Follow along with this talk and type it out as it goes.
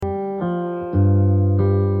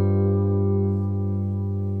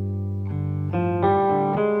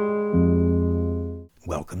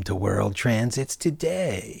Welcome to World Transits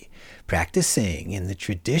Today, practicing in the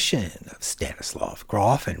tradition of Stanislav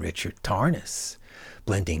Grof and Richard Tarnas,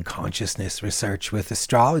 blending consciousness research with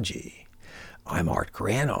astrology. I'm Art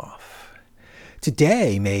Granoff.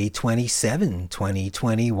 Today, May 27,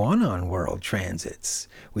 2021, on World Transits,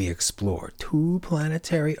 we explore two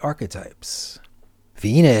planetary archetypes,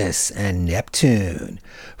 Venus and Neptune,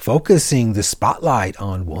 focusing the spotlight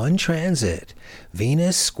on one transit,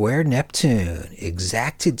 Venus square Neptune,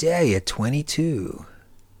 exact today at 22.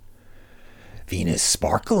 Venus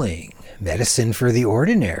sparkling, medicine for the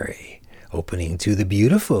ordinary, opening to the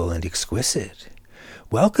beautiful and exquisite,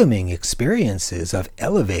 welcoming experiences of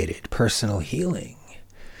elevated personal healing,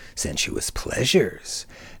 sensuous pleasures,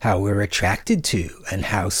 how we're attracted to and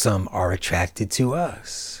how some are attracted to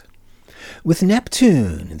us. With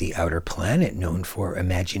Neptune, the outer planet known for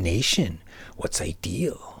imagination, what's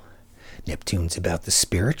ideal? Neptune's about the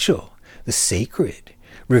spiritual, the sacred,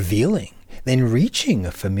 revealing, then reaching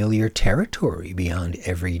a familiar territory beyond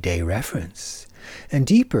everyday reference, and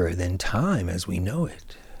deeper than time as we know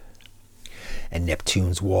it. And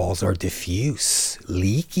Neptune's walls are diffuse,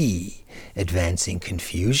 leaky, advancing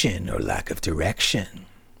confusion or lack of direction.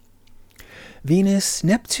 Venus,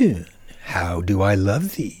 Neptune, how do I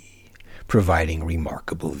love thee? Providing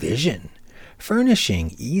remarkable vision,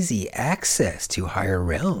 furnishing easy access to higher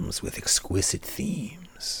realms with exquisite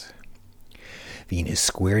themes. Venus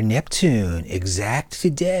square Neptune, exact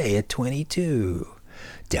today at 22.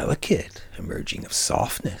 Delicate, emerging of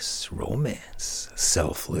softness, romance,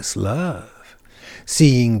 selfless love,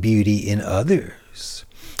 seeing beauty in others.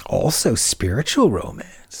 Also spiritual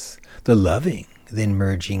romance, the loving, then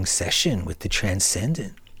merging session with the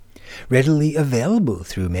transcendent. Readily available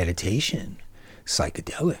through meditation,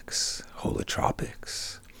 psychedelics,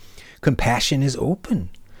 holotropics. Compassion is open,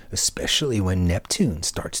 especially when Neptune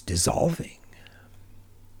starts dissolving.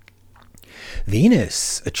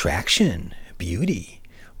 Venus, attraction, beauty,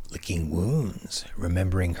 licking wounds,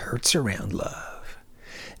 remembering hurts around love.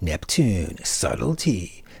 Neptune,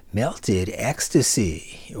 subtlety, melted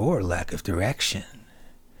ecstasy, or lack of direction.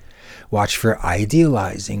 Watch for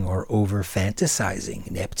idealizing or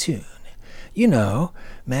over-fantasizing Neptune. You know,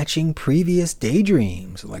 matching previous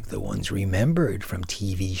daydreams like the ones remembered from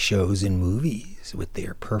TV shows and movies with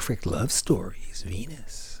their perfect love stories,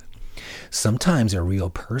 Venus. Sometimes a real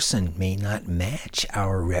person may not match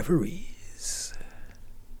our reveries.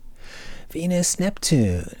 Venus,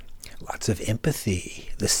 Neptune, lots of empathy,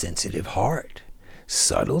 the sensitive heart,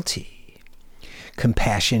 subtlety.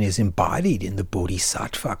 Compassion is embodied in the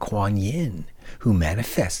Bodhisattva Kuan Yin, who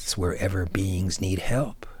manifests wherever beings need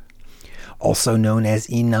help. Also known as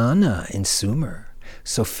Inanna in Sumer,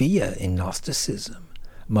 Sophia in Gnosticism,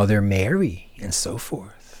 Mother Mary, and so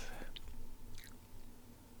forth.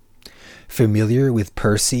 Familiar with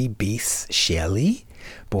Percy Bysshe Shelley,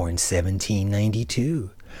 born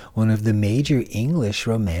 1792, one of the major English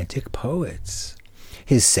Romantic poets.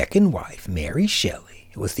 His second wife, Mary Shelley,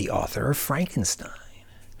 was the author of Frankenstein.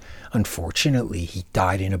 Unfortunately, he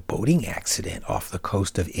died in a boating accident off the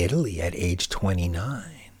coast of Italy at age 29.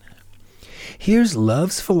 Here's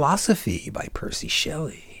Love's Philosophy by Percy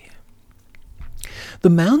Shelley. The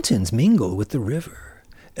mountains mingle with the river,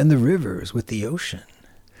 and the rivers with the ocean.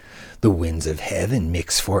 The winds of heaven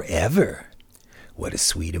mix forever. What a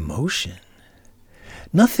sweet emotion.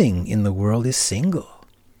 Nothing in the world is single.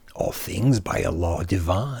 All things by a law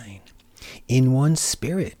divine. In one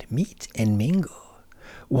spirit meet and mingle.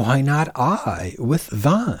 Why not I with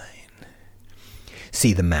thine?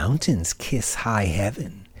 See the mountains kiss high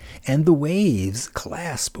heaven, and the waves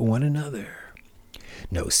clasp one another.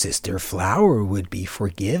 No sister flower would be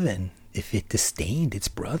forgiven if it disdained its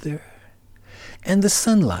brother. And the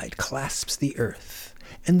sunlight clasps the earth,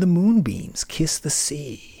 and the moonbeams kiss the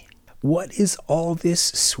sea. What is all this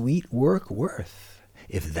sweet work worth,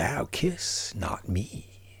 if thou kiss not me?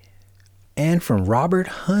 And from Robert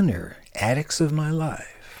Hunter, Addicts of My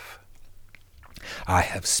Life. I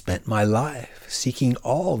have spent my life seeking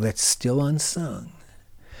all that's still unsung,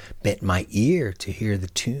 bent my ear to hear the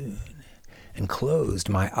tune, and closed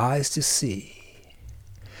my eyes to see.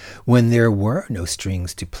 When there were no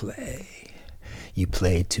strings to play, you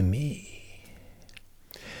played to me.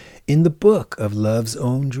 In the book of love's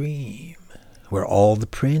own dream, where all the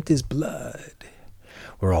print is blood,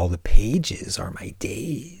 where all the pages are my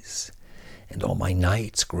days, and all my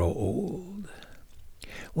nights grow old.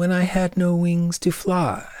 When I had no wings to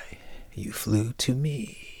fly, you flew to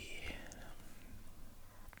me.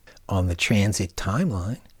 On the transit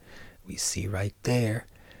timeline, we see right there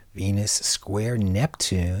Venus square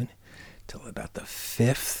Neptune till about the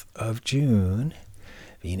 5th of June.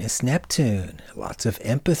 Venus, Neptune, lots of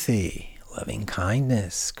empathy, loving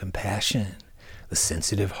kindness, compassion, the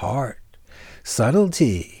sensitive heart,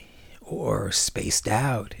 subtlety, or spaced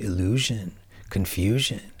out, illusion,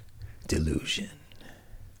 confusion, delusion.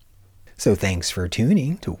 So thanks for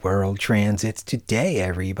tuning to World Transits Today,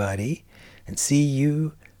 everybody, and see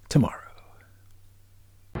you tomorrow.